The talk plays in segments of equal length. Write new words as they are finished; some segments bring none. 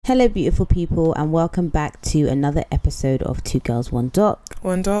Hello, beautiful people, and welcome back to another episode of Two Girls, One Doc.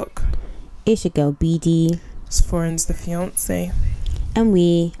 One Doc. It's your girl, BD. Foreign's the fiance. And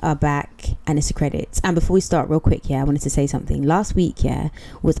we are back, and it's the credits. And before we start, real quick, I wanted to say something. Last week,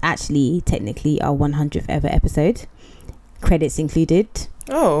 was actually technically our 100th ever episode. Credits included.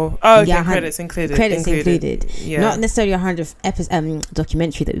 Okay, credits included. Credits included. Yeah. Not necessarily 100th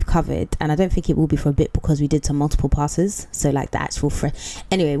documentary that we've covered, and I don't think it will be for a bit because we did some multiple passes. So like the actual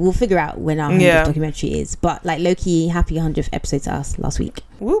anyway, we'll figure out when our 100th documentary is. But like low-key, happy 100th episode to us last week.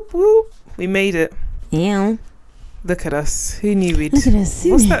 Whoop whoop, we made it. Yeah. Look at us. Who knew we'd? Look at us.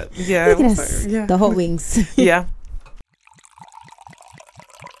 What's that? Yeah. Look at us. Yeah. The hot wings. Yeah.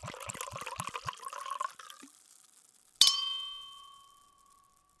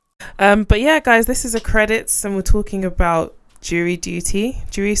 But yeah, guys, this is a credits, and we're talking about jury duty,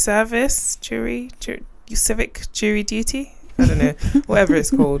 jury service, civic jury duty. I don't know, whatever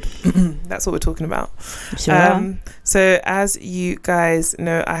it's called. That's what we're talking about. Sure. So as you guys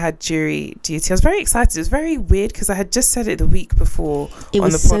know, I had jury duty. I was very excited. It was very weird because I had just said it the week before on the podcast. It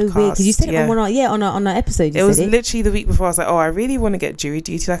was so weird because you said it on an episode. It was literally the week before. I was like, I really want to get jury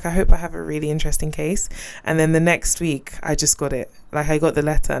duty. Like, I hope I have a really interesting case. And then the next week, I just got it. Like, I got the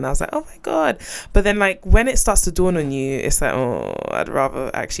letter and I was like, oh my God. But then, like, when it starts to dawn on you, it's like, I'd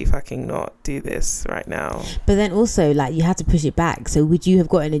rather actually fucking not do this right now. But then also, like, you had to push it back. So would you have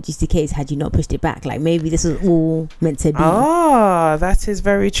gotten a juicy case had you not pushed it back? Like, maybe this was all meant to be. That is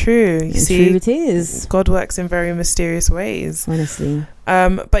very true. You see, true it is. God works in very mysterious ways. Honestly.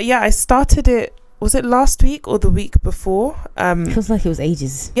 But yeah, I started it. Was it last week or the week before? It feels like it was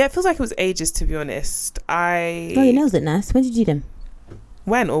ages. Yeah, it feels like it was ages, to be honest. Your nails look nice. When did you do them?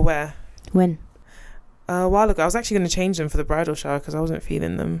 When or where? When? A while ago. I was actually going to change them for the bridal shower because I wasn't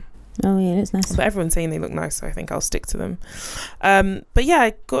feeling them. Oh yeah, that's nice. But everyone's saying they look nice, so I think I'll stick to them. But yeah,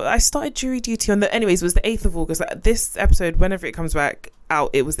 I started jury duty on it was the 8th of August. Like, this episode, whenever it comes back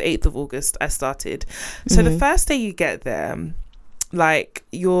out, it was the 8th of August I started. So the first day you get there, like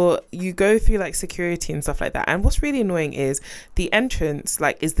you go through like security and stuff like that, and what's really annoying is the entrance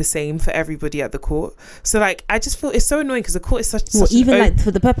like is the same for everybody at the court. So like I just feel it's so annoying because the court is such even like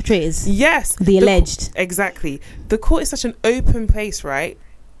for the perpetrators. Yes, the alleged. Exactly. The court is such an open place, right?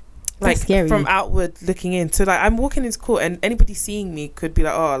 Like scary. From outward looking in. So like I'm walking into court and anybody seeing me could be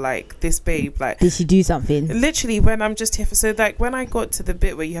like, oh, like this babe, like did she do something? Literally, when I'm just here for, so like when I got to the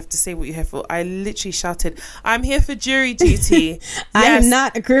bit where you have to say what you're here for, I literally shouted, I'm here for jury duty. I am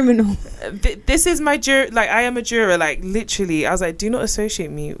not a criminal. This is my jury, like I am a juror. Like literally, I was like, do not associate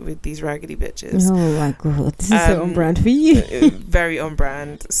me with these raggedy bitches. Oh my God, this is so on brand for you. Very on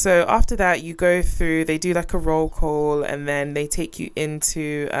brand. So after that, you go through, they do like a roll call, and then they take you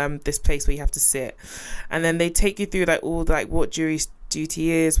into this place where you have to sit, and then they take you through like all like what jury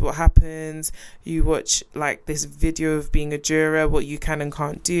duty is, what happens. You watch like this video of being a juror, what you can and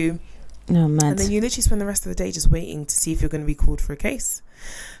can't do. Oh man. And then you literally spend the rest of the day just waiting to see if you're going to be called for a case.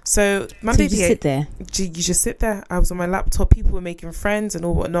 So Monday, so you just sit there. You just sit there. I was on my laptop, people were making friends and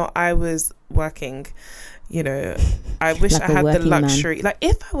all whatnot. I was working. You know, I wish like I had the luxury. Man. Like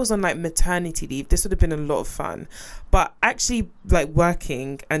if I was on like maternity leave, this would have been a lot of fun. But actually like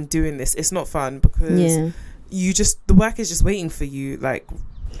working and doing this, it's not fun because the work is just waiting for you like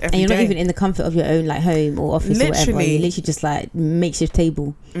every and you're day. not even in the comfort of your own like home or office or whatever. You're literally just like makeshift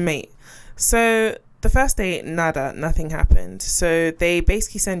table. Mate. So the first day, nothing happened. So they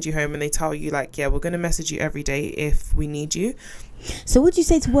basically send you home and they tell you like, yeah, we're going to message you every day if we need you. So what do you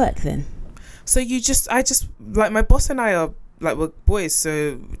say to work then? So I just like my boss and I are like we're boys,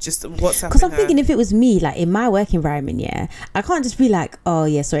 so just WhatsApp. Because I'm thinking if it was me, like in my work environment, I can't just be like, oh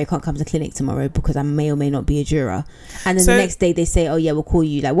yeah, sorry, I can't come to clinic tomorrow because I may or may not be a juror, and then the next day they say, oh yeah, we'll call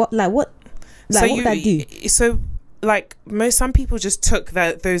you. What would that do? So like some people just took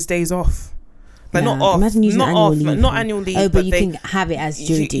those days off. Like not off, imagine using not annual leave. Oh, but you can have it as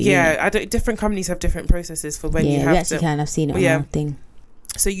jury duty. Yeah, different companies have different processes for when you have. Yeah, we actually can. I've seen it on our thing.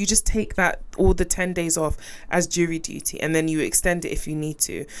 So you just take that all the 10 days off as jury duty, and then you extend it if you need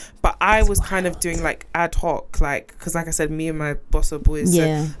to. But I was kind of doing like ad hoc, like because like I said, me and my boss are boys.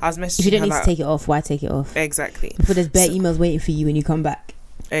 Yeah, so I was messaging. If you don't her, need like, to take it off, why take it off? Exactly. But there's bare emails waiting for you when you come back.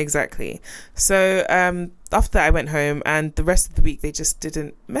 Exactly. So after that, I went home, and the rest of the week they just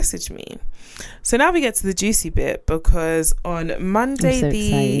didn't message me. So now we get to the juicy bit because on Monday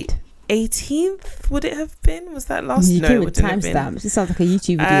excited. 18th, would it have been? Was that last? No, it with timestamps. It sounds like a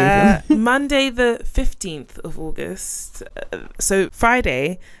YouTube video. Monday the 15th of August. So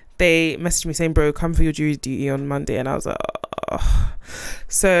Friday, they messaged me saying, bro, come for your jury duty on Monday. And I was like,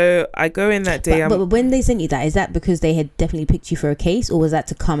 So I go in that day. But when they sent you that, is that because they had definitely picked you for a case, or was that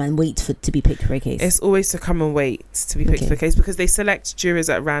to come and wait to be picked for a case? It's always to come and wait to be picked for a case, because they select jurors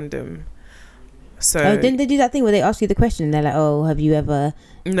at random. So didn't they do that thing where they ask you the question and they're like, oh, have you ever...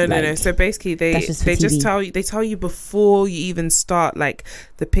 No. So basically they just tell you before you even start like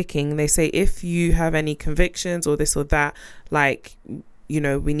the picking. They say, if you have any convictions or this or that, like, you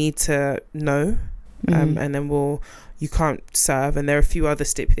know, we need to know, and then you can't serve, and there are a few other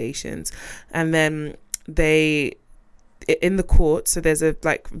stipulations. And then they in the court, so there's a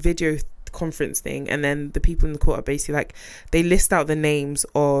like video conference thing, and then the people in the court are basically like, they list out the names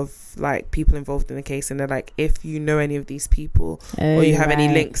of like people involved in the case, and they're like, if you know any of these people or you have any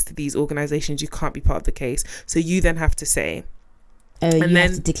links to these organizations, you can't be part of the case. So you then have to say, and you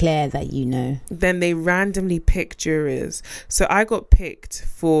have to declare that you know. Then they randomly pick jurors. So I got picked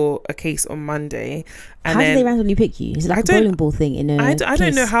for a case on Monday. And how do they randomly pick you? Is it like a bowling ball thing in a I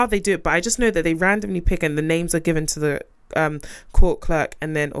don't know how they do it, but I just know that they randomly pick, and the names are given to the court clerk,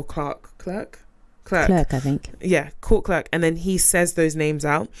 and then clerk, I think. Yeah, court clerk, and then he says those names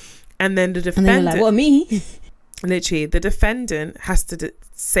out, and then the defendant, and then like, what, me? Literally, the defendant has to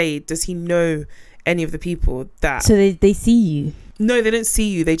say, does he know any of the people that? So they see you. No, they don't see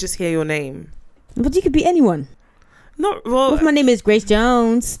you. They just hear your name. But you could be anyone. Not well. What if my name is Grace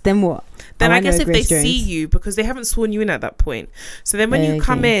Jones? Then what? Then I guess if Grace Jones. See you, because they haven't sworn you in at that point. So then when you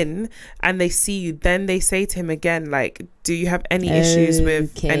come in and they see you, then they say to him again, like, do you have any issues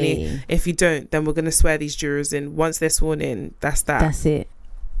with any? If you don't, then we're going to swear these jurors in. Once they're sworn in, that's that. That's it.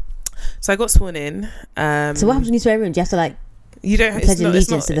 So I got sworn in. So what happens when you swear in? Do you have to like... You don't pledge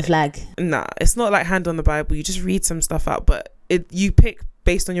allegiance to the flag? Nah, it's not like hand on the Bible. You just read some stuff out, but you pick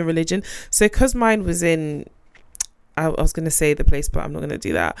based on your religion. So because mine was in... I was going to say the place, but I'm not going to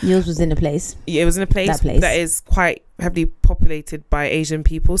do that. Yours was in a place? Yeah, it was in a place that is quite heavily populated by Asian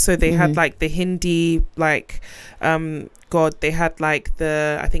people. So they had like the Hindi, like, God, they had like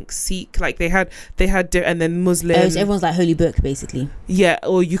the, I think Sikh, like they had, and then Muslim. Oh, so everyone's like holy book, basically. Yeah,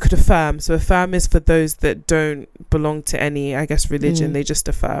 or you could affirm. So affirm is for those that don't belong to any, I guess, religion. They just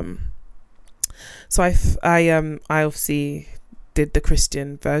affirm. So I obviously did the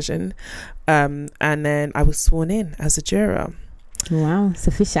Christian version, and then I was sworn in as a juror. Wow, it's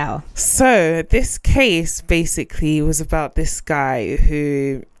official. So this case basically was about this guy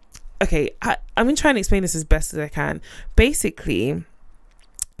who, okay, I'm going to try and explain this as best as I can. Basically,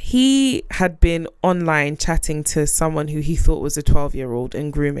 he had been online chatting to someone who he thought was a 12-year-old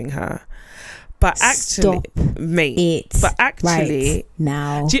and grooming her. But actually, right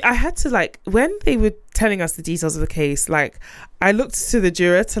now, I had to, like, when they were telling us the details of the case, like, I looked to the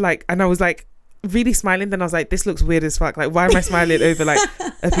juror and I was like really smiling. Then I was like, this looks weird as fuck. Like, why am I smiling over like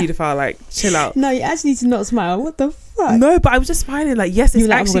a paedophile? Like, chill out. No, you actually need to not smile. What the fuck? No, but I was just smiling. Like, yes, it's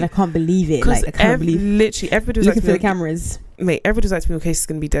like, actually. Oh my God, I can't believe it. Like, I can't believe. Literally, everybody was looking for the cameras. Mate, everybody was like to me, your case is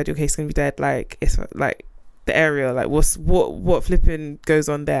gonna be dead. Your case is gonna be dead. Like, it's like. The area, like what flipping goes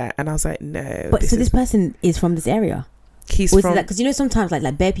on there, and I was like, no. But this person is from this area. He's from, because you know sometimes like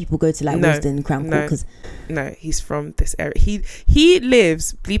bare people go to like Wisden, Crown Court. Because no, he's from this area. He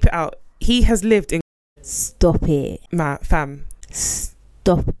lives. Bleep it out. He has lived in. Stop it, fam.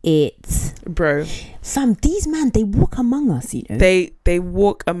 Stop it, bro. Fam, these they walk among us. You know, they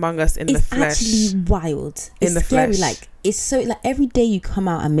walk among us in the flesh. It's actually wild. It's the scary. Flesh. Like it's so like every day you come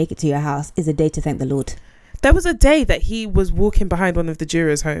out and make it to your house is a day to thank the Lord. There was a day that he was walking behind one of the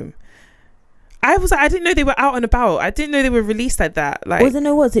jurors home. I was like, I didn't know they were out and about. I didn't know they were released like that. Like, wasn't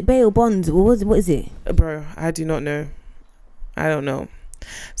know what's it, bail bonds? What is it? Bro, I do not know. I don't know.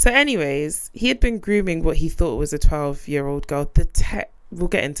 So, anyways, he had been grooming what he thought was a 12-year-old girl. We'll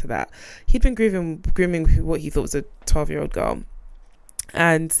get into that. He'd been grooming what he thought was a 12-year-old girl.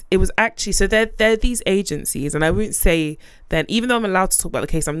 And it was actually, so they're these agencies, and I won't say then, even though I'm allowed to talk about the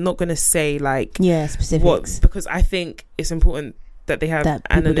case, I'm not going to say like specifics, because I think it's important that they have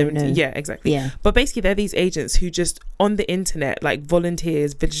anonymity. Yeah, exactly. Yeah. But basically, they're these agents who just on the internet, like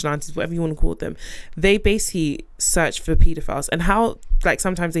volunteers, vigilantes, whatever you want to call them, they basically search for pedophiles. And how like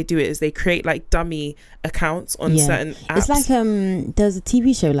sometimes they do it is they create like dummy accounts on certain apps. It's like there's a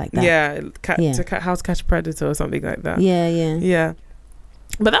TV show like that. How to Catch a Predator or something like that. Yeah.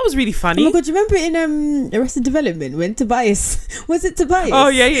 But that was really funny. Oh my God, do you remember in Arrested Development when Tobias was it Tobias? Oh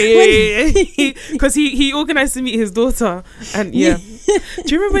yeah. Because he organised to meet his daughter, and do you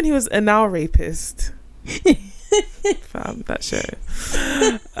remember when he was a now rapist? Fam, that show.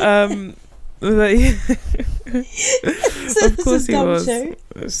 Of course he was.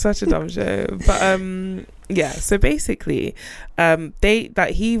 Such a dumb show. But so basically,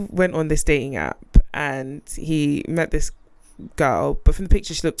 he went on this dating app and he met this girl, but from the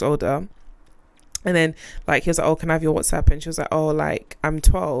picture she looked older. And then like he was like, oh, can I have your WhatsApp? And she was like, oh, like I'm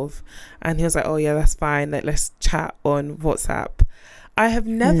 12. And he was like, oh yeah, that's fine, like let's chat on WhatsApp. I have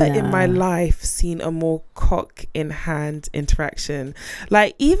never in my life seen a more cock in hand interaction.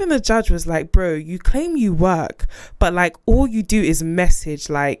 Like even the judge was like, bro, you claim you work, but like all you do is message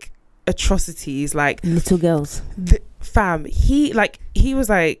like atrocities, like little girls. Fam, he was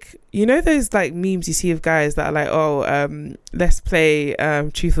like, you know those like memes you see of guys that are like, oh, let's play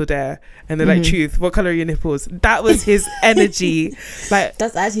truth or dare, and they're like, truth, what color are your nipples? That was his energy. Like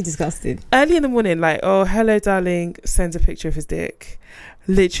that's actually disgusting. Early in the morning, like, oh, hello darling, sends a picture of his dick.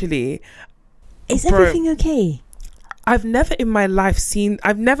 Literally. Is everything okay? I've never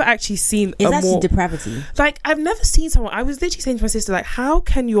actually seen it's actually depravity. Like I've never seen someone, I was literally saying to my sister, like, how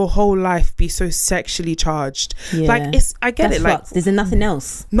can your whole life be so sexually charged? Like I get it, like there's nothing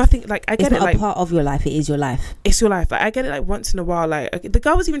else, nothing, like I get it's it, not like a part of your life, it is your life, it's your life. Like I get it, like once in a while, like okay, the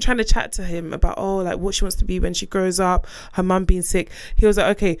girl was even trying to chat to him about like what she wants to be when she grows up, her mum being sick. He was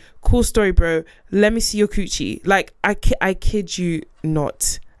like, okay, cool story, bro, let me see your coochie. Like I kid you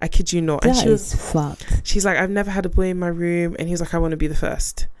not. And she was fucked. She's like, I've never had a boy in my room. And he was like, I want to be the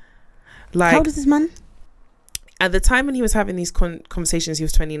first. Like, how old is this man? At the time when he was having these conversations, he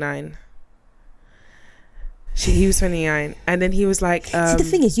was 29. He was 29. And then he was like, see, the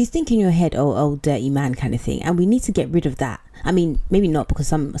thing is, you think in your head, oh, old dirty man kind of thing, and we need to get rid of that. I mean, maybe not, because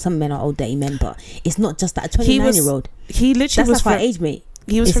some men are old dirty men, but it's not just that. A 29-year-old, he literally was like our age mate.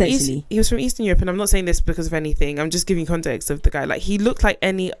 He was from Eastern Europe, and I'm not saying this because of anything. I'm just giving context of the guy. Like he looked like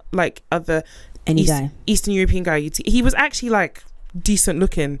any like other Eastern European guy. He was actually like decent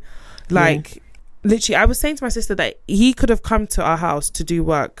looking. Like literally, I was saying to my sister that he could have come to our house to do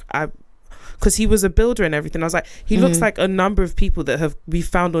work. Because he was a builder and everything. I was like, he looks like a number of people that we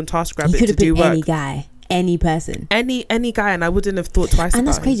found on TaskRabbit to do work. Any guy, any person, any guy, and I wouldn't have thought twice. And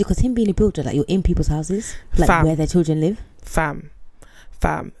that's crazy because him being a builder, like you're in people's houses, like where their children live.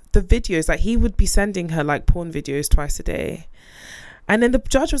 Fam, the videos, like he would be sending her like porn videos twice a day. And then the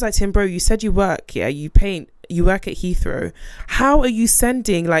judge was like to him, bro, you said you work, you paint, you work at Heathrow. How are you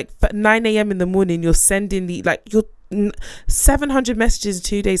sending like 9 a.m. in the morning, you're sending your 700 messages in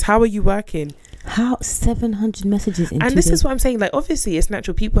 2 days? How are you working? How 700 messages in 2 days? And this is what I'm saying, like obviously it's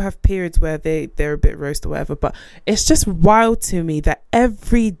natural, people have periods where they're a bit roast or whatever, but it's just wild to me that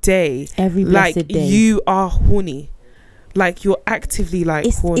every day, like day, you are horny. Like you're actively like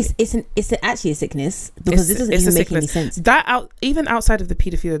horny. It's actually a sickness, because this doesn't even make any sense. Even outside of the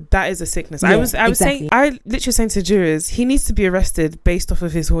paedophilia, that is a sickness. I was saying, I literally saying to jurors, he needs to be arrested based off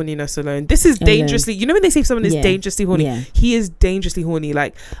of his horniness alone. This is dangerously, you know when they say someone is dangerously horny, he is dangerously horny,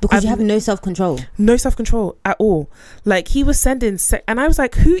 like because you have no self-control at all. Like he was sending and I was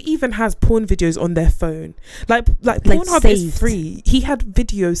like, who even has porn videos on their phone? Like Pornhub is free. He had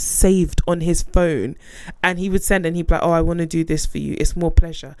videos saved on his phone, and he would send, and he'd be like, oh, I want to do this for you, it's more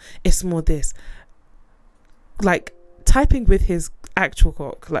pleasure, it's more this, like typing with his actual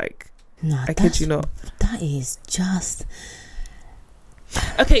cock. Like I kid you not, that is just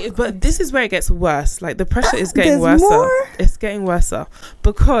okay. But this is where it gets worse. Like the pressure is getting worse. It's getting worse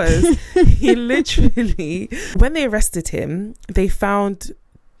because he literally, when they arrested him, they found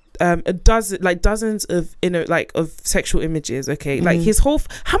dozens of of sexual images. Like his whole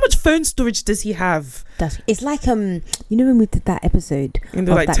how much phone storage does he have? It's like you know when we did that episode of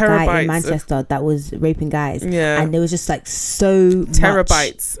like that guy in Manchester that was raping guys, and there was just like so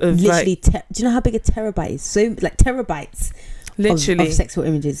terabytes much, of literally do you know how big a terabyte is? So like terabytes literally of sexual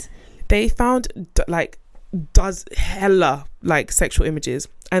images. They found hella like sexual images,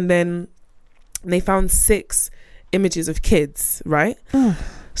 and then they found 6 images of kids, right?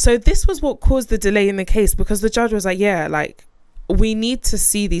 So this was what caused the delay in the case, because the judge was like, yeah, like we need to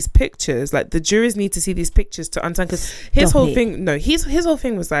see these pictures, like the jurors need to see these pictures to understand, because his whole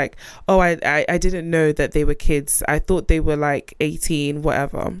thing was like, oh, I didn't know that they were kids, I thought they were like 18,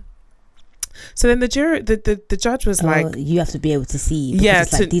 whatever. So then the judge was like, you have to be able to see,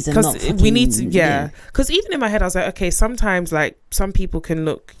 these are not fucking, we need to, because even in my head I was like, okay, sometimes like some people can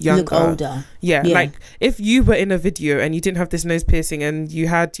look younger, look older, like if you were in a video and you didn't have this nose piercing and you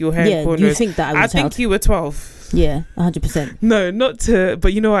had your hair in corners, you think that I think you were 12. 100%. No, not to,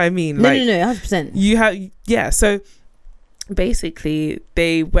 but you know what I mean. No, 100%. You have, so basically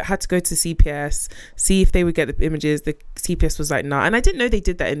they had to go to CPS, see if they would get the images. The CPS was like, nah. And I didn't know they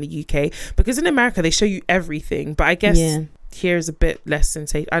did that in the UK, because in America they show you everything, but I guess here is a bit less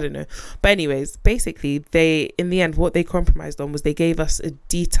sensational, I don't know. But anyways, basically they, in the end, what they compromised on was they gave us a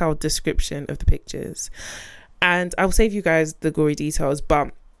detailed description of the pictures, and I'll save you guys the gory details,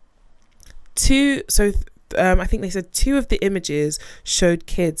 but I think they said 2 of the images showed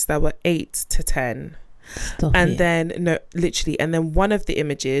kids that were 8 to 10. Stop and it. then no, literally, and then one of the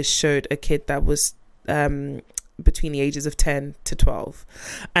images showed a kid that was between the ages of 10 to 12,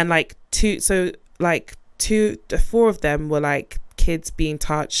 and like 4 of them were like kids being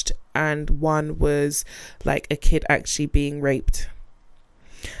touched, and one was like a kid actually being raped.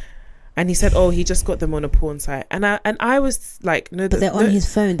 And he said, he just got them on a porn site. And I was like, no, but they're on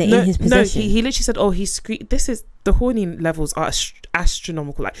his phone. They're in his possession. No, he literally said, this is, the horny levels are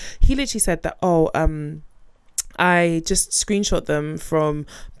astronomical. Like, he literally said that, I just screenshot them from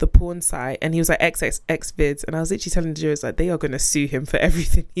the porn site, and he was like XXX vids, and I was literally telling the jurors like they are going to sue him for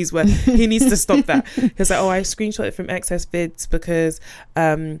everything he's worth. He needs to stop that. He was like, I screenshot it from XS vids because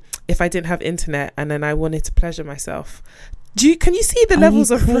if I didn't have internet and then I wanted to pleasure myf. Can you see the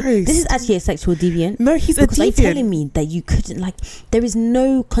levels of rose? This is actually a sexual deviant. No, he's a deviant. Are you telling me that you couldn't, like, there is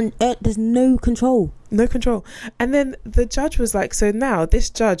there's no control? No control. And then the judge was like, so now this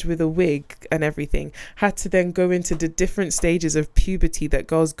judge with a wig and everything had to then go into the different stages of puberty that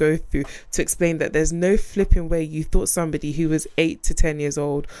girls go through to explain that there's no flipping way you thought somebody who was 8 to 10 years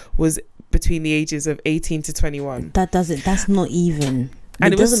old was between the ages of 18 to 21. That's not even...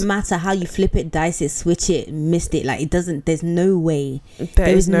 And it doesn't matter how you flip it, dice it, switch it, missed it. Like, it doesn't. There's no way. There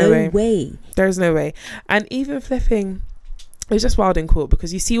is no way. There is no way. And even flipping, it was just wild in court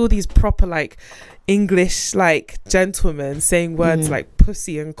because you see all these proper like English like gentlemen saying words like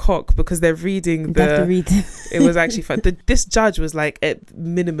pussy and cock because they're reading it was actually fun. This judge was like at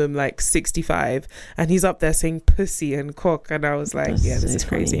minimum like 65, and he's up there saying pussy and cock, and I was like, this is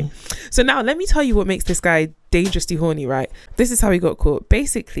crazy. So now let me tell you what makes this guy dangerously horny, right? This is how he got caught.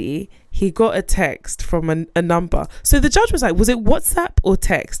 Basically, he got a text from a number. So the judge was like, was it WhatsApp or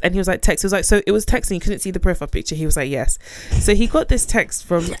text? And he was like, text. He was like, so it was text and you couldn't see the profile picture? He was like, yes. So he got this text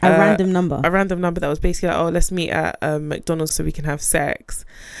from a random number that was basically like, let's meet at McDonald's so we can have sex.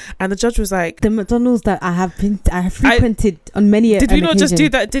 And the judge was like, the McDonald's that I have frequented on many did we not occasion. just do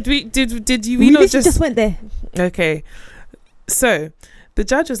that? Did we we not just went there? Okay. So the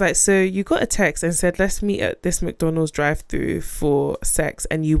judge was like, so you got a text and said, let's meet at this McDonald's drive-through for sex,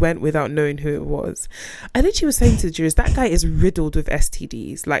 and you went without knowing who it was. I literally was saying to the jurors, that guy is riddled with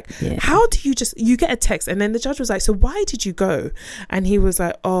STDs. Like, how do you get a text? And then the judge was like, so why did you go? And he was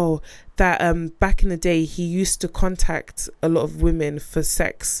like, that back in the day he used to contact a lot of women for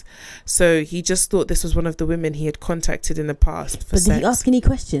sex, so he just thought this was one of the women he had contacted in the past for sex. Did he ask any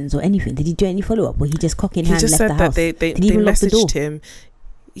questions or anything? Did he do any follow-up, or he just cock in hand left the house? They messaged him.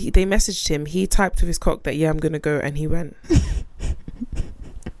 They messaged him. He typed with his cock that I'm gonna go, and he went.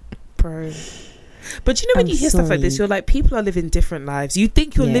 Bro. But you know when you hear stuff like this, you're like, people are living different lives. You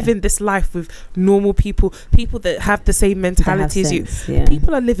think you're living this life with normal people that have the same mentality as you.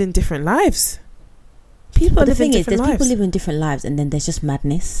 People are living different lives. People living different lives, and then there's just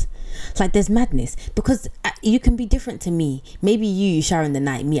madness. It's like there's madness because you can be different to me. Maybe you shower in the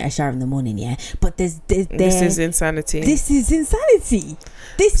night, me I shower in the morning, but this is insanity. This is insanity.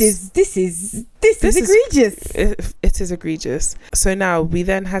 This is egregious. It is egregious. So now we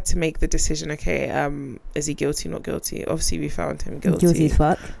then had to make the decision. Okay, is he guilty? Not guilty? Obviously, we found him guilty as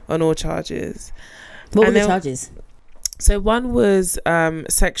fuck on all charges. What were the charges? So one was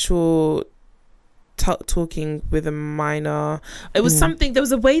sexual talking with a minor. It was something, there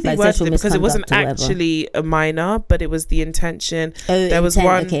was a way they worded it because it wasn't actually a minor, but it was the intention. There was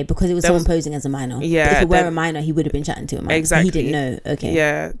one, okay, because it was someone posing as a minor. Yeah, but if it were a minor, he would have been chatting to a minor. Exactly. He didn't know. Okay.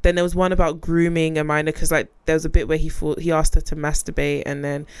 Yeah. Then there was one about grooming a minor because like there was a bit where he asked her to masturbate and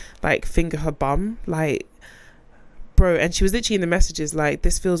then like finger her bum, like, bro. And she was literally in the messages like,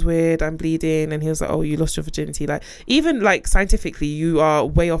 this feels weird, I'm bleeding. And he was like, oh, you lost your virginity. Like, even like scientifically you are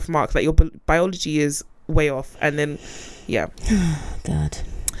way off mark, like your biology is way off. And then God.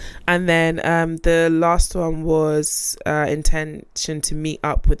 And then the last one was intention to meet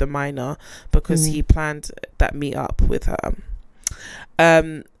up with a minor because he planned that meet up with her.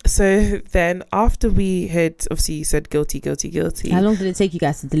 So then after we had obviously said guilty. How long did it take you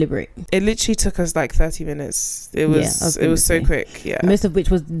guys to deliberate? It literally took us like 30 minutes. It was so quick. Yeah. Most of which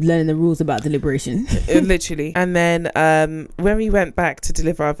was learning the rules about deliberation. Literally. And then when we went back to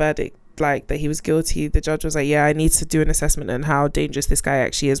deliver our verdict, like that he was guilty, the judge was like, I need to do an assessment on how dangerous this guy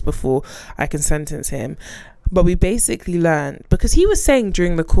actually is before I can sentence him. But we basically learned, because he was saying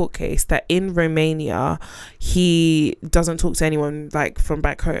during the court case that in Romania he doesn't talk to anyone like from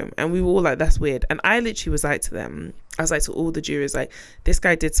back home, and we were all like, that's weird. And I literally was like to them, I was like to all the jurors, like, this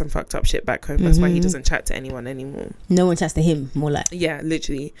guy did some fucked up shit back home. That's why he doesn't chat to anyone anymore. No one chats to him, more like. Yeah,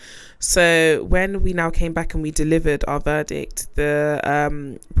 literally. So when we now came back and we delivered our verdict,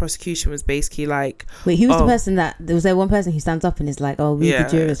 the prosecution was basically like, wait, who was the person that, was there one person who stands up and is like, oh, we the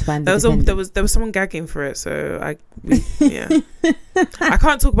jurors find there was someone gagging for it, so I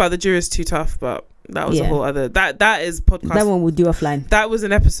can't talk about the jurors too tough, but that was a whole other that is podcast. That one we'll do offline. That was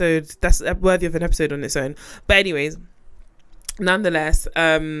an episode that's worthy of an episode on its own. But anyways, nonetheless,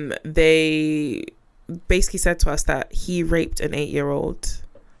 they basically said to us that he raped an 8-year-old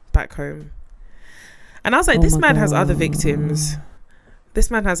back home, and I was like, this man has other victims. This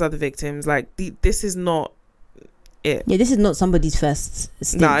man has other victims. Like, this is not it. Yeah, this is not somebody's first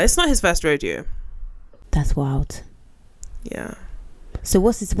stint. Nah, it's not his first rodeo. That's wild. Yeah. So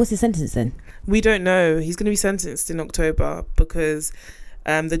what's his sentence then? We don't know. He's going to be sentenced in October because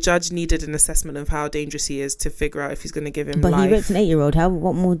the judge needed an assessment of how dangerous he is to figure out if he's going to give him life. But he raped an 8-year-old.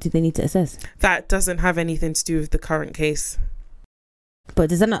 What more do they need to assess? That doesn't have anything to do with the current case. But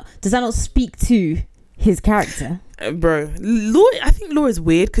does that not speak to his character? Bro, law. I think law is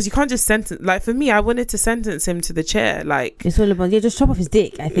weird because you can't just sentence. Like, for me, I wanted to sentence him to the chair. Like, it's all about just chop off his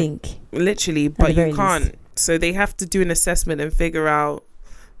dick, I think. Literally, but you can't. So they have to do an assessment and figure out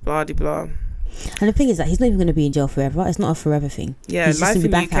blah de blah. And the thing is that he's not even going to be in jail forever. It's not a forever thing. Yeah, he's life just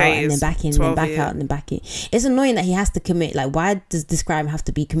in going to be back UK out and then back in, then back out and then back in. It's annoying that he has to commit. Like, why does this crime have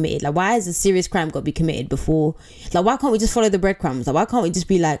to be committed? Like, why has a serious crime got to be committed before? Like, why can't we just follow the breadcrumbs? Like, why can't we just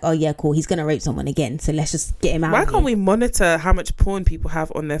be like, oh yeah, cool, he's going to rape someone again, so let's just get him out. Why can't we monitor how much porn people have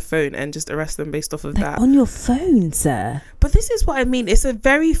on their phone and just arrest them based off of that? On your phone, sir. But this is what I mean. It's a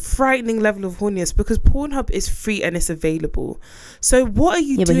very frightening level of horniness because Pornhub is free and it's available. So what are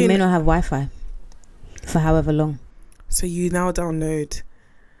you doing? Yeah, but he may not have Wi-Fi for however long. So you now download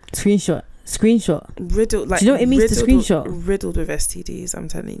screenshot riddled, like, do you know what it means to screenshot? Riddled with STDs, I'm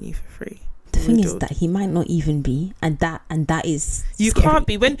telling you, for free. The thing is that he might not even be, and that is you scary. Can't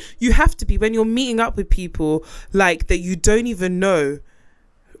be when you have to be when you're meeting up with people like that you don't even know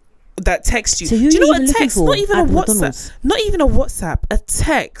that text you. So do you know what a text? Not not even a WhatsApp, a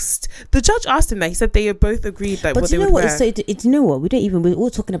text. The judge asked him that. He said they both agreed that what they would wear. So do you know what? We're all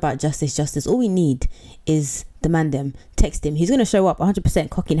talking about justice. All we need is the man them. Text him. He's going to show up 100%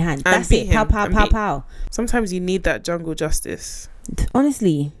 cock in hand. And that's it. Pow. Sometimes you need that jungle justice.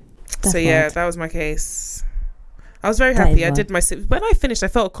 Honestly. So yeah, that was my case. I was very happy. I did my... When I finished, I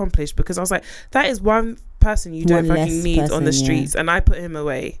felt accomplished because I was like, that is one person you don't fucking need on the streets. And I put him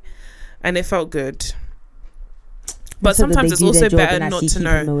away. And it felt good. But sometimes it's also better not to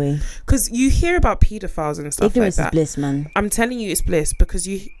know. Because you hear about paedophiles and stuff Ignorance like that. Ignorance is bliss, man. I'm telling you it's bliss because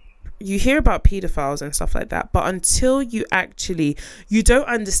you hear about paedophiles and stuff like that. But until you don't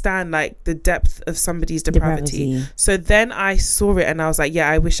understand like the depth of somebody's depravity. So then I saw it and I was like, yeah,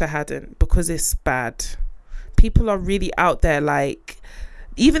 I wish I hadn't because it's bad. People are really out there like...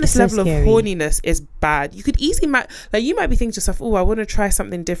 Even this level of horniness is bad. You could easily you might be thinking to yourself, oh, I want to try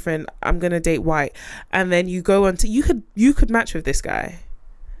something different. I'm gonna date white, and then you go on to you could match with this guy,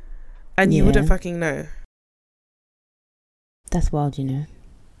 and you wouldn't fucking know. That's wild, you know.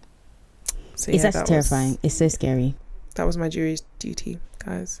 So it's actually terrifying. It's so scary. That was my jury's duty,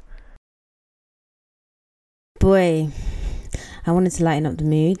 guys. Boy, I wanted to lighten up the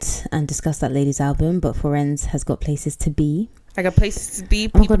mood and discuss that lady's album, but Forenz has got places to be. I got places to be.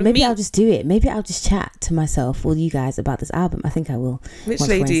 Oh my God, maybe I'll just do it. Maybe I'll just chat to myself or you guys about this album. I think I will. Which once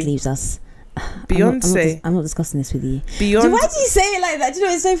lady? Forenz leaves us. Beyonce. I'm not discussing this with you. Beyonce. So why do you say it like that? Do you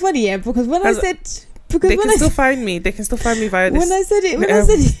know it's so funny? Yeah, because when I said, they can still find me. They can still find me via this. When I said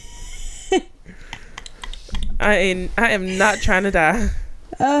it, I am not trying to die.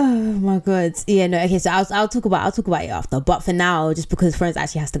 Oh my God. Yeah, no, okay, so I'll talk about it after, but for now, just because Forenz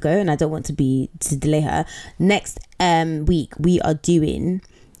actually has to go and I don't want to delay her, next week we are doing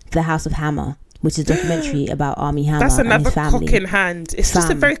The House of Hammer, which is a documentary about Armie Hammer. That's another and his family. cock in hand. It's just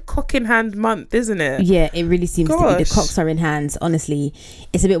a very cock in hand month, isn't it? Yeah, it really seems to be. The cocks are in hands. Honestly,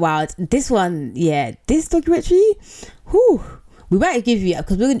 it's a bit wild. This one, this documentary, whew. We might give you,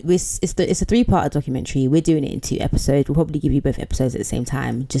 because it's a 3-part documentary. We're doing it in 2 episodes. We'll probably give you both episodes at the same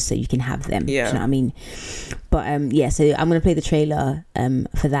time, just so you can have them. Yeah. Do you know what I mean? But so I'm gonna play the trailer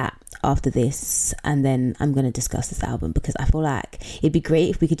for that after this, and then I'm gonna discuss this album because I feel like it'd be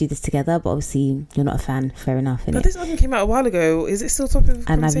great if we could do this together. But obviously, you're not a fan. Fair enough. But this album came out a while ago. Is it still topic of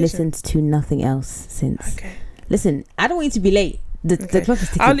conversation? And I've listened to nothing else since. Okay. Listen, I don't want you to be late The clock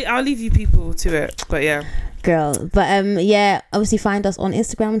is ticking. I'll leave you people to it, but yeah. Girl, but obviously find us on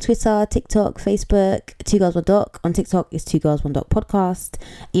Instagram, Twitter, TikTok, Facebook, 2girls1doc. On TikTok it's 2girls1doc podcast.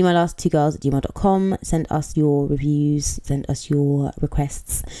 Email us 2girls@gmail.com. Send us your reviews, send us your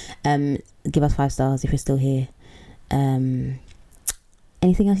requests, give us 5 stars if you're still here.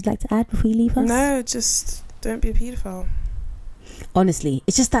 Anything else you'd like to add before you leave us? No, just don't be a paedophile. Honestly,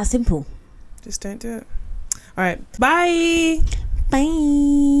 it's just that simple. Just don't do it. All right, bye. I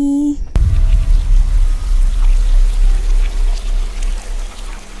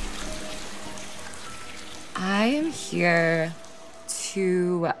am here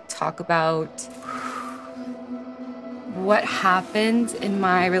to talk about what happened in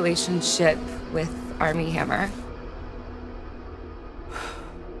my relationship with Armie Hammer.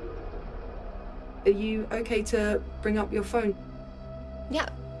 Are you okay to bring up your phone? Yeah.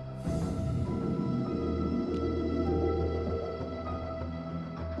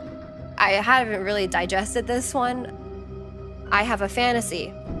 I haven't really digested this one. I have a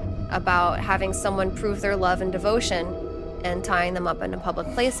fantasy about having someone prove their love and devotion and tying them up in a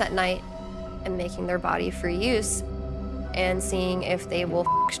public place at night and making their body for use and seeing if they will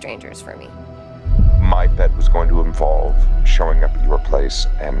f*** strangers for me. My bet was going to involve showing up at your place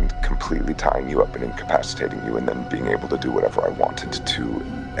and completely tying you up and incapacitating you and then being able to do whatever I wanted to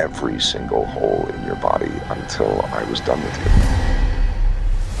every single hole in your body until I was done with you.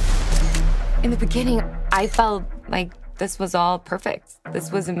 In the beginning, I felt like this was all perfect.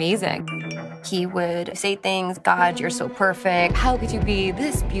 This was amazing. He would say things, God, you're so perfect. How could you be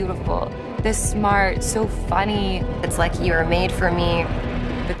this beautiful, this smart, so funny? It's like you were made for me.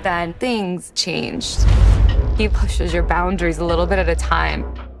 But then things changed. He pushes your boundaries a little bit at a time.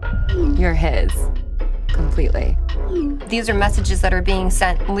 You're his, completely. These are messages that are being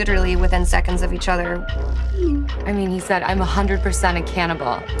sent literally within seconds of each other. I mean, he said, I'm 100% a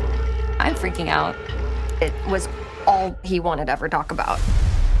cannibal. I'm freaking out. It was all he wanted to ever talk about.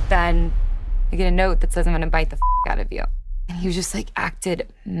 Then I get a note that says I'm gonna bite the out of you. And he was just like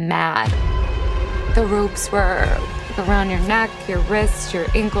acted mad. The ropes were around your neck, your wrists, your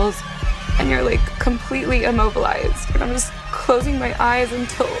ankles, and you're like completely immobilized. And I'm just closing my eyes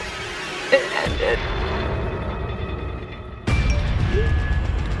until it ended.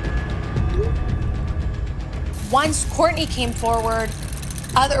 Once Courtney came forward,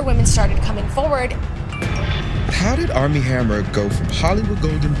 other women started coming forward. How did Armie Hammer go from Hollywood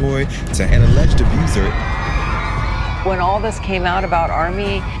golden boy to an alleged abuser? When all this came out about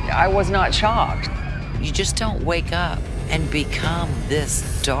Armie, I was not shocked. You just don't wake up and become this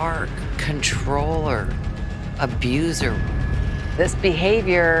dark controller, abuser. This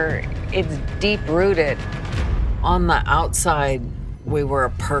behavior, it's deep-rooted. On the outside, we were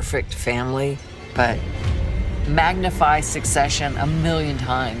a perfect family, but magnify Succession 1,000,000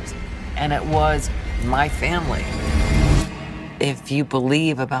 times, and it was my family. If you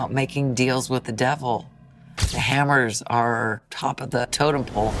believe about making deals with the devil, the Hammers are top of the totem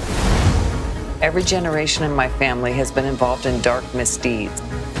pole. Every generation in my family has been involved in dark misdeeds,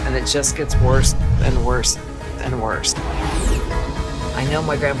 And it just gets worse and worse and worse. I know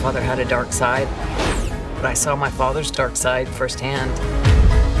my grandfather had a dark side, but I saw my father's dark side firsthand.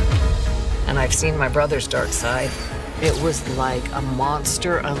 And I've seen my brother's dark side. It was like a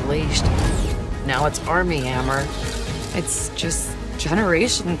monster unleashed. Now it's Armie Hammer. It's just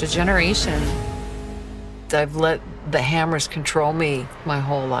generation to generation. I've let the Hammers control me my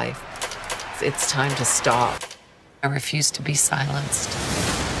whole life. It's time to stop. I refuse to be silenced.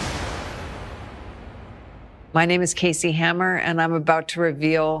 My name is Casey Hammer, and I'm about to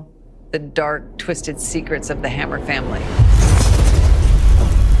reveal the dark, twisted secrets of the Hammer family.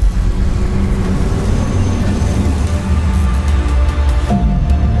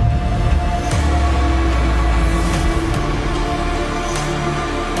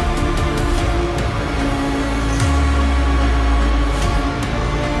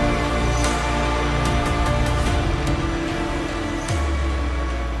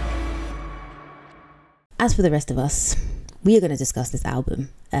 As for the rest of us, we are going to discuss this album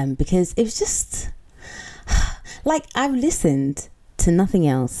because it was just like I've listened to nothing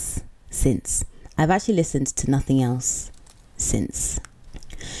else since. I've actually listened to nothing else since.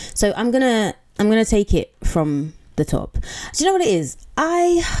 So I'm gonna take it from the top. Do you know what it is?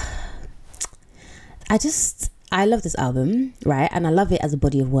 I love this album, right? And I love it as a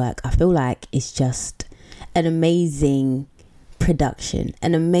body of work. I feel like it's just an amazing production,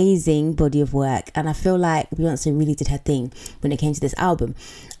 an amazing body of work, and I feel like Beyonce really did her thing when it came to this album.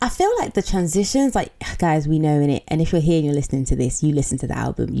 I feel like the transitions, like, guys, we know in it, and if you're here and you're listening to this, you listen to the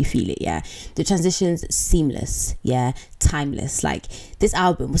album, you feel it, yeah. The transitions, seamless, yeah, timeless. Like, this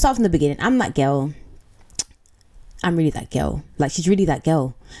album, we'll start from the beginning. I'm that girl. I'm really that girl. Like, she's really that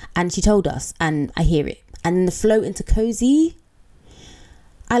girl, and she told us, and I hear it. And then the flow into Cozy,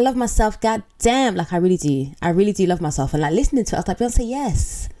 I love myself, god damn, like I really do love myself. And like listening to it, I was like, Beyonce,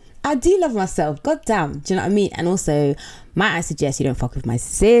 yes, I do love myself, god damn, do you know what I mean? And also, might I suggest you don't fuck with my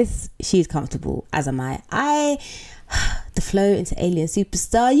sis, she's comfortable, as am I. The flow into Alien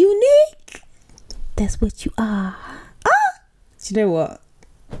Superstar, unique, that's what you are. Do you know what?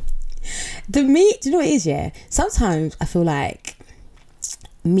 Do you know what it is, yeah? Sometimes I feel like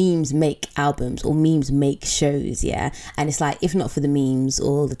memes make albums or memes make shows, yeah, and it's like, if not for the memes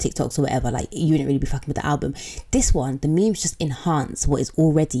or the TikToks or whatever, like, you wouldn't really be fucking with the album. This one, the memes just enhance what is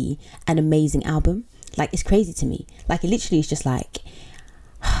already an amazing album. Like, it's crazy to me. Like, it literally is just like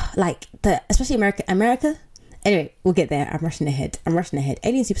the, especially America. Anyway, we'll get there. I'm rushing ahead.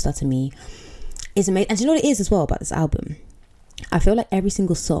 Alien Superstar to me is amazing. And do you know what it is as well about this album? I feel like every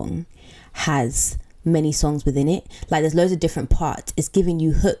single song has many songs within it. Like, there's loads of different parts. It's giving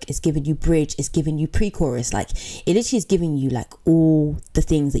you hook, it's giving you bridge, it's giving you pre-chorus. Like, it literally is giving you like all the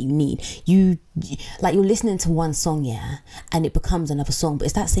things that you need. You like, you're listening to one song, yeah, and it becomes another song, but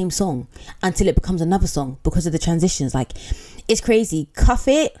it's that same song until it becomes another song because of the transitions. Like, it's crazy. Cuff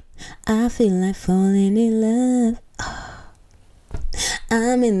It, I feel like falling in love.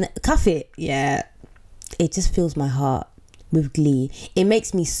 I'm in the Cuff It, yeah, it just fills my heart with glee. It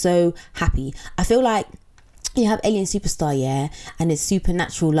makes me so happy. I feel like you have Alien Superstar, yeah, and it's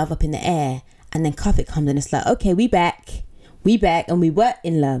supernatural love up in the air, and then Cuff It comes and it's like, okay, we back and we were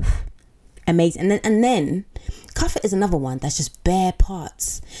in love. Amazing. And then Cuff It is another one that's just bare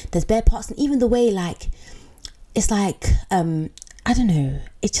parts. There's bare parts, and even the way, like, it's like I don't know,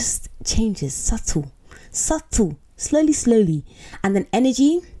 it just changes, subtle, slowly. And then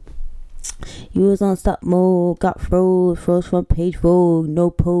Energy, you was on stop mode, got froze front page Vogue, no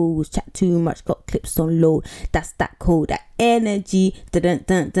pose, chat too much, got clips on load. That's that code, that energy. Dun,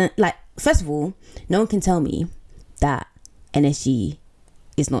 dun, dun. Like, first of all, no one can tell me that NSG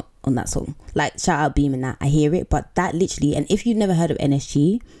is not on that song. Like, shout out Beam and that, I hear it, but that literally, and if you've never heard of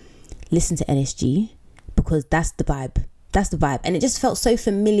NSG, listen to NSG, because that's the vibe. And it just felt so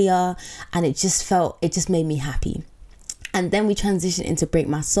familiar, and it just made me happy. And then we transition into Break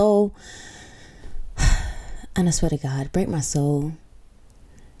My Soul. And I swear to God, Break My Soul,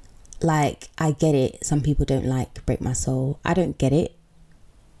 like, I get it. Some people don't like Break My Soul. I don't get it,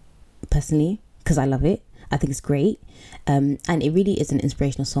 personally, because I love it. I think it's great. And it really is an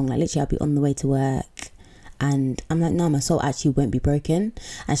inspirational song. Like, literally, I'll be on the way to work and I'm like, no, my soul actually won't be broken.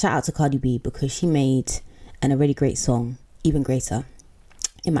 And shout out to Cardi B, because she made an already great song even greater,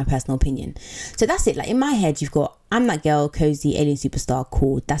 in my personal opinion. So that's it. Like, in my head, you've got I'm That Girl, Cozy, Alien Superstar,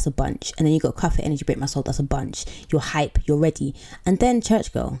 Cool, that's a bunch. And then you got Cuff It, Energy, Break My Soul, that's a bunch. You're hype, you're ready. And then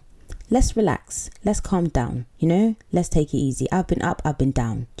Church Girl, let's relax, let's calm down, you know, let's take it easy. I've been up, I've been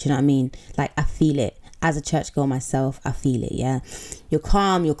down. Do you know what I mean? Like, I feel it. As a church girl myself, I feel it, yeah. You're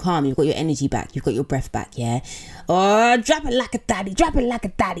calm, you've got your energy back, you've got your breath back, yeah. Oh, drop it like a daddy, drop it like a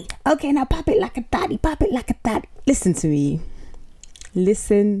daddy. Okay, now pop it like a daddy, pop it like a daddy. Listen to me.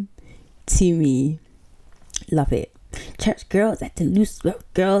 Love it. Church girls at the loose,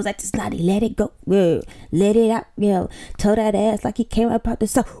 girls at the snotty, let it go, let it out, yo. Told that ass like he came up out the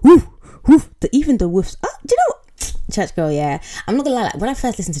south. Woof, woof. Even the woofs. Oh, do you know what? Church Girl, yeah. I'm not gonna lie, like, when I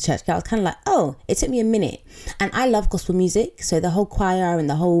first listened to Church Girl, I was kind of like, oh, it took me a minute. And I love gospel music, so the whole choir and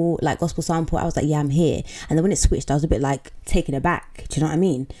the whole, like, gospel sample, I was like, yeah, I'm here. And then when it switched, I was a bit like taken aback. Do you know what I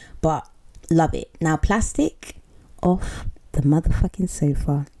mean? But love it. Now, Plastic off the motherfucking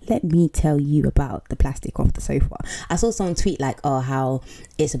sofa. Let me tell you about the plastic off the sofa. I saw someone tweet like, oh, how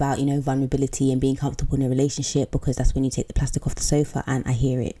it's about, you know, vulnerability and being comfortable in a relationship, because that's when you take the plastic off the sofa. And I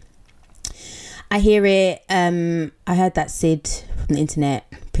hear it. I heard that Sid from the internet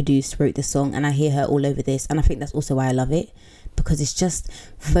wrote this song, and I hear her all over this, and I think that's also why I love it, because it's just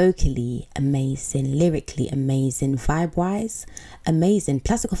vocally amazing, lyrically amazing, vibe wise amazing.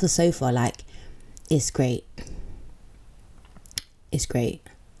 Plastic Off the Sofa, like, it's great. It's great.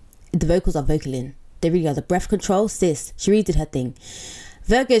 The vocals are vocaling. They really are. The breath control, sis, she really did her thing.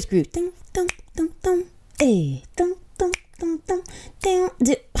 Virgo's groove, dum dum dum dum, dum dum dum dum dum.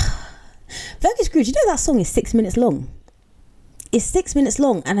 Virgo's Groove, you know that song is 6 minutes long? It's 6 minutes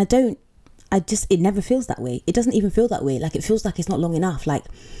long, and it never feels that way. It doesn't even feel that way. Like, it feels like it's not long enough. Like,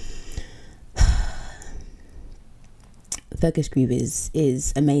 Focus Groove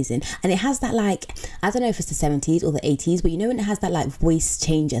is amazing, and it has that like, I don't know if it's the 70s or the 80s, but you know when it has that like voice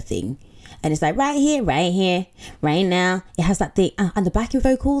changer thing, and it's like right here, right now. It has that thing, and the backing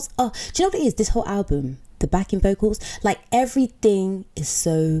vocals. Oh, do you know what it is? This whole album, the backing vocals, like everything is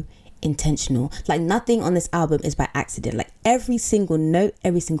so intentional. Like nothing on this album is by accident. Like every single note,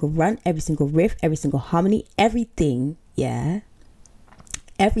 every single run, every single riff, every single harmony, everything,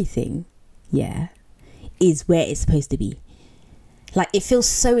 is where it's supposed to be. Like it feels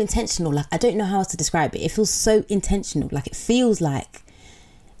so intentional. Like I don't know how else to describe it. It feels so intentional. Like it feels like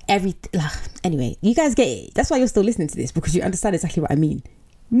anyway, you guys get it. That's why you're still listening to this, because you understand exactly what I mean.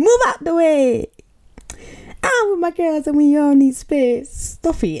 Move out the way. I'm with my girls and we all need space.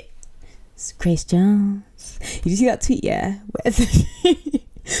 Stop it. It's Grace Jones. Did you see that tweet? Yeah.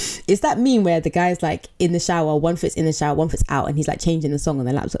 It's that meme where the guy's like in the shower, one foot's in the shower, one foot's out, and he's like changing the song on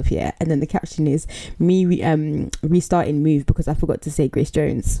the laptop, yeah. And then the caption is me restarting Move because I forgot to say Grace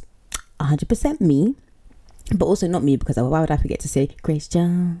Jones. 100% me, but also not me, because why would I forget to say Grace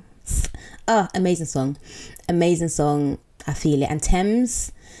Jones? Oh, amazing song. I feel it. And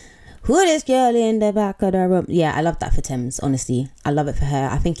Thames, who this girl in the back of the room? Yeah, I love that for Thames, honestly. I love it for her.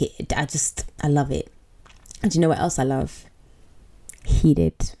 I think I love it. And do you know what else I love?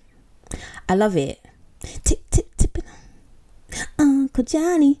 Heated. I love it. Tip tipping. Uncle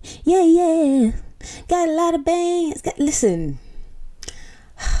Johnny, yeah. Got a lot of bangs. Listen.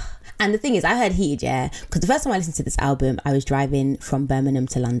 And the thing is, I heard Heated, yeah, because the first time I listened to this album, I was driving from Birmingham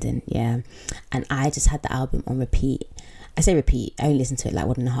to London, yeah, and I just had the album on repeat. I say repeat, I only listened to it like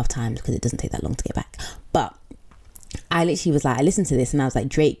 1.5 times because it doesn't take that long to get back. But I literally was like, I listened to this and I was like,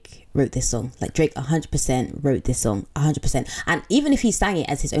 Drake wrote this song. Like Drake 100% wrote this song, 100%. And even if he sang it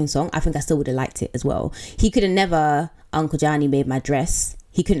as his own song, I think I still would have liked it as well. He could have never Uncle Johnny Made My Dress.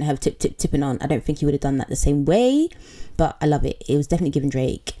 He couldn't have tipping on. I don't think he would have done that the same way, but I love it. It was definitely giving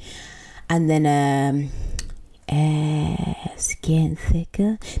Drake. And then it's getting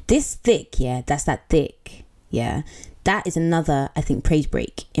thicker. This thick, yeah, that's that thick, yeah. That is another, I think, praise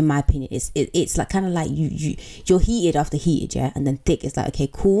break, in my opinion. It's like kind of like you're heated after heated, yeah, and then thick is like, okay,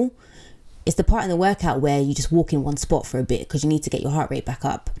 cool. It's the part in the workout where you just walk in one spot for a bit because you need to get your heart rate back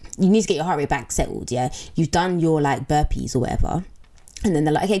up. You need to get your heart rate back settled, yeah. You've done your like burpees or whatever, and then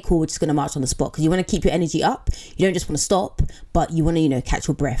they're like, okay, cool, we're just gonna march on the spot because you want to keep your energy up. You don't just want to stop, but you want to, catch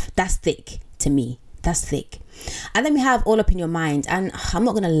your breath. That's thick to me. That's thick. And then we have All Up in Your Mind, and I'm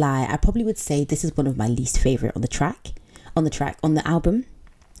not gonna lie, I probably would say this is one of my least favorite on the album.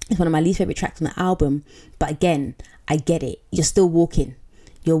 It's one of my least favorite tracks on the album, but again, I get it. You're still walking,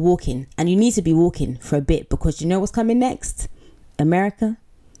 and you need to be walking for a bit, because you know what's coming next? America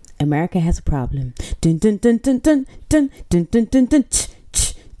has a problem. Dun dun dun dun dun dun dun dun dun dun.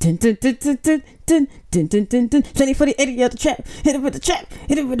 Dun, dun, dun, dun, dun, dun, dun, dun, dun, dun. 20 for the 80 of the trap. Hit it with the trap.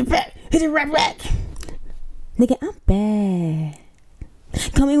 Hit it with the rap. Hit it rack. Nigga, I'm bad.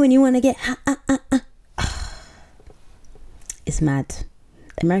 Call me when you wanna get It's mad.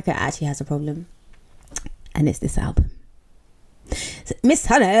 America actually has a problem, and it's this album. So, Miss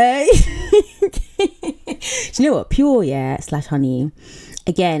Honey. Do you know what? Pure, yeah, / Honey.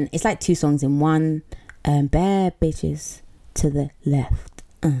 Again, it's like 2 songs in one. Bad bitches to the left.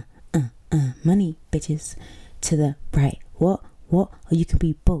 Money bitches to the right. What? Or you can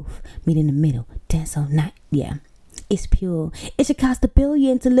be both. Meet in the middle. Dance all night. Yeah. It's pure. It should cost $1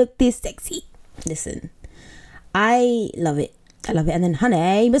 billion to look this sexy. Listen. I love it. And then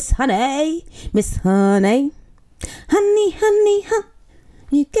Honey. Miss Honey. Honey, huh?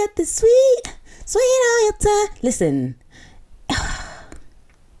 You got the sweet on your tongue. Listen.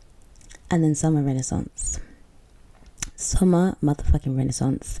 And then Summer Renaissance. Summer motherfucking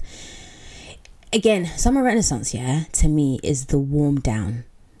Renaissance. Again, Summer Renaissance, yeah, to me is the warm down.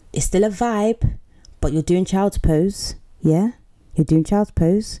 It's still a vibe, but you're doing child's pose, yeah? You're doing child's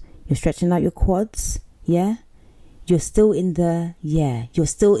pose. You're stretching out your quads, yeah? You're still in the,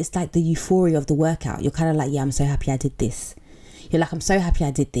 it's like the euphoria of the workout. You're kind of like, yeah, I'm so happy I did this. You're like, I'm so happy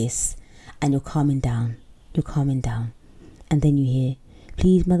I did this. And you're calming down. And then you hear,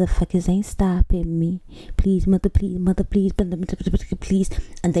 please, motherfuckers ain't stopping me. Please, please.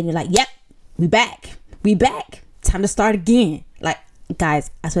 And then you're like, yep, we back. Time to start again. Like, guys,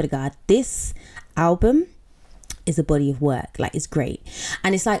 I swear to God, this album is a body of work. Like, it's great.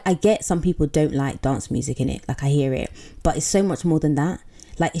 And it's like, I get some people don't like dance music in it. Like, I hear it. But it's so much more than that.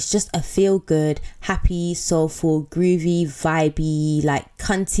 Like, it's just a feel good, happy, soulful, groovy, vibey, like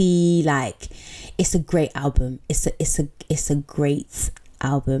cunty. Like, it's a great album. It's a great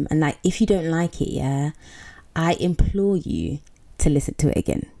album. And like, if you don't like it, yeah, I implore you to listen to it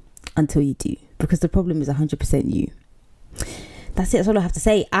again until you do, because the problem is 100% you. that's it. That's all I have to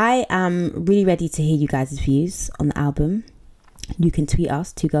say. I am really ready to hear you guys' views on the album. You can tweet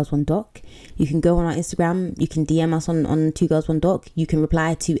us, 2girls1doc. You can go on our Instagram. You can DM us on 2girls1doc. You can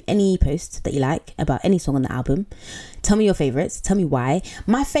reply to any post that you like about any song on the album. Tell me your favorites. Tell me why.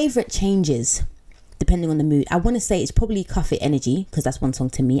 My favorite changes depending on the mood. I want to say it's probably Cuff It Energy, because that's one song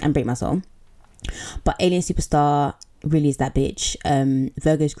to me, and Break My Soul. But Alien Superstar really is that bitch.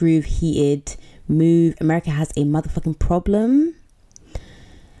 Virgo's Groove, Heated, Move, America Has a Motherfucking Problem.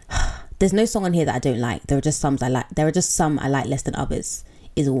 There's no song on here that I don't like. There are just some I like. There are just some I like less than others,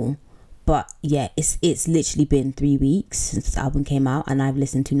 is all. But yeah, it's literally been 3 weeks since this album came out, and I've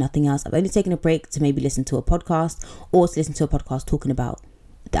listened to nothing else. I've only taken a break to maybe listen to a podcast, or to listen to a podcast talking about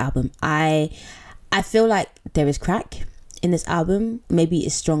the album. I feel like there is crack in this album. Maybe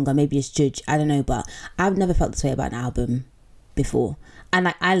it's stronger, maybe it's judge, I don't know, but I've never felt this way about an album before. And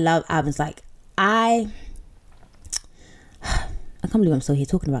like, I love albums. like I can't believe I'm still here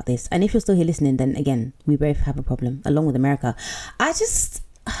talking about this. And if you're still here listening, then again, we both have a problem, along with America.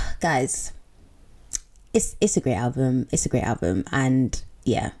 Guys, it's a great album. It's a great album. And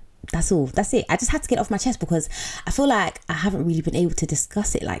yeah, that's all. That's it. I just had to get it off my chest, because I feel like I haven't really been able to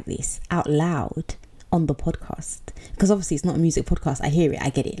discuss it like this out loud on the podcast. Because obviously it's not a music podcast. I hear it.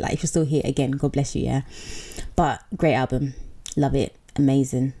 I get it. Like, if you're still here, again, God bless you, yeah. But great album. Love it.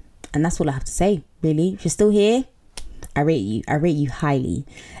 Amazing. And that's all I have to say, really. If you're still here, I rate you highly.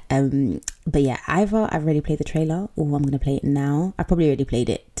 But yeah, either I've already played the trailer, or I'm gonna play it now. I probably already played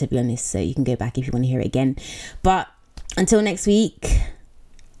it, to be honest, so you can go back if you want to hear it again. But until next week,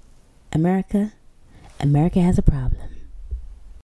 America has a problem.